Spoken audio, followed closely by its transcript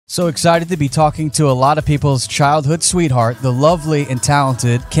So excited to be talking to a lot of people's childhood sweetheart, the lovely and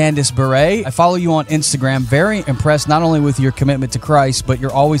talented Candice Bure. I follow you on Instagram. Very impressed not only with your commitment to Christ, but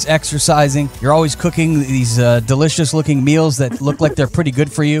you're always exercising. You're always cooking these delicious-looking meals that look like they're pretty good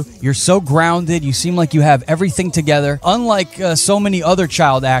for you. You're so grounded. You seem like you have everything together. Unlike so many other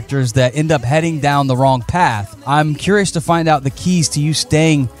child actors that end up heading down the wrong path, I'm curious to find out the keys to you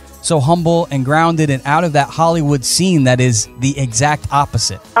staying so humble and grounded and out of that Hollywood scene that is the exact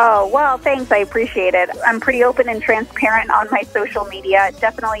opposite. Oh, well, thanks. I appreciate it. I'm pretty open and transparent on my social media.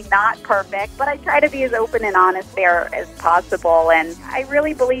 Definitely not perfect, but I try to be as open and honest there as possible. And I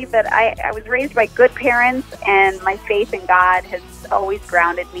really believe that I was raised by good parents, and my faith in God has always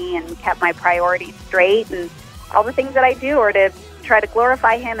grounded me and kept my priorities straight. And all the things that I do are to try to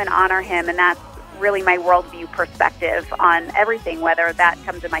glorify Him and honor Him, and that's really my worldview perspective on everything, whether that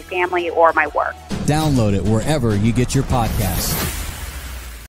comes in my family or my work. Download it wherever you get your podcasts.